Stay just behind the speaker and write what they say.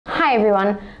Hi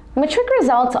everyone. Matric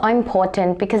results are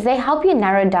important because they help you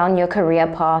narrow down your career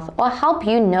path or help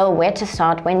you know where to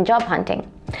start when job hunting.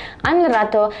 I'm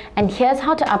Lerato, and here's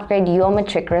how to upgrade your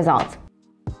Matric results.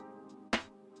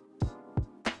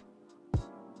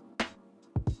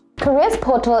 Careers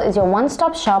Portal is your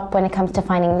one-stop shop when it comes to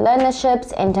finding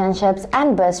learnerships, internships,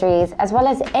 and bursaries, as well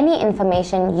as any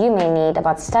information you may need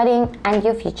about studying and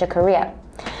your future career.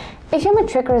 If your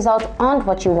Matric results aren't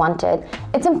what you wanted,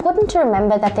 it's important to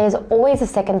remember that there's always a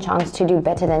second chance to do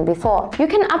better than before. You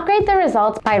can upgrade the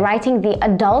results by writing the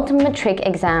adult Matric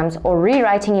exams or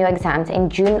rewriting your exams in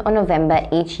June or November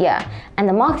each year, and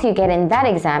the marks you get in that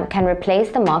exam can replace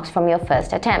the marks from your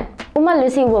first attempt.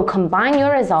 Umalusi will combine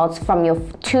your results from your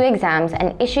two exams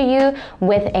and issue you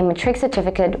with a Matric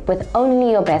certificate with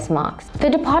only your best marks. The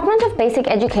Department of Basic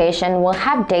Education will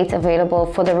have dates available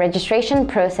for the registration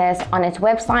process on its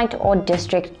website or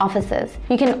district offices.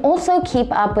 You can also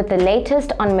keep up with the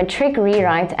latest on Matric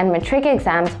rewrites and Matric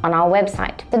exams on our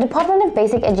website. The Department of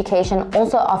Basic Education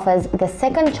also offers the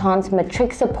Second Chance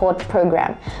Matric Support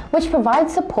Program, which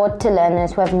provides support to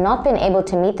learners who have not been able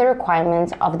to meet the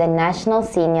requirements of the National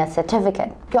Senior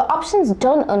Certificate. Your options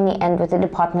don't only end with the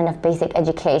Department of Basic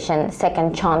Education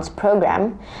Second Chance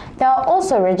Program. There are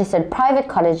also registered private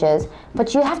colleges,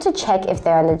 but you have to check if they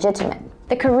are legitimate.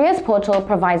 The Careers Portal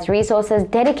provides resources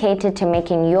dedicated to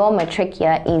making your Matric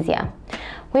year easier.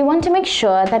 We want to make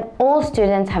sure that all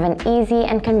students have an easy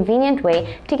and convenient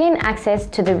way to gain access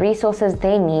to the resources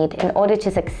they need in order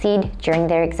to succeed during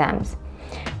their exams.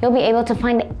 You'll be able to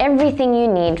find everything you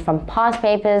need from past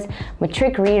papers,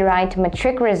 Matric rewrite,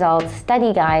 Matric results,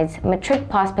 study guides, Matric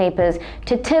past papers,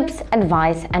 to tips,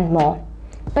 advice, and more.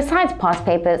 Besides past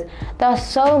papers, there are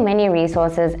so many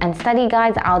resources and study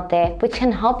guides out there which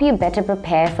can help you better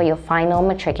prepare for your final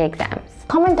Matric exams.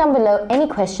 Comment down below any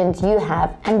questions you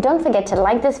have, and don't forget to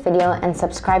like this video and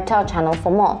subscribe to our channel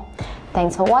for more.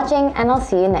 Thanks for watching, and I'll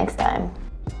see you next time.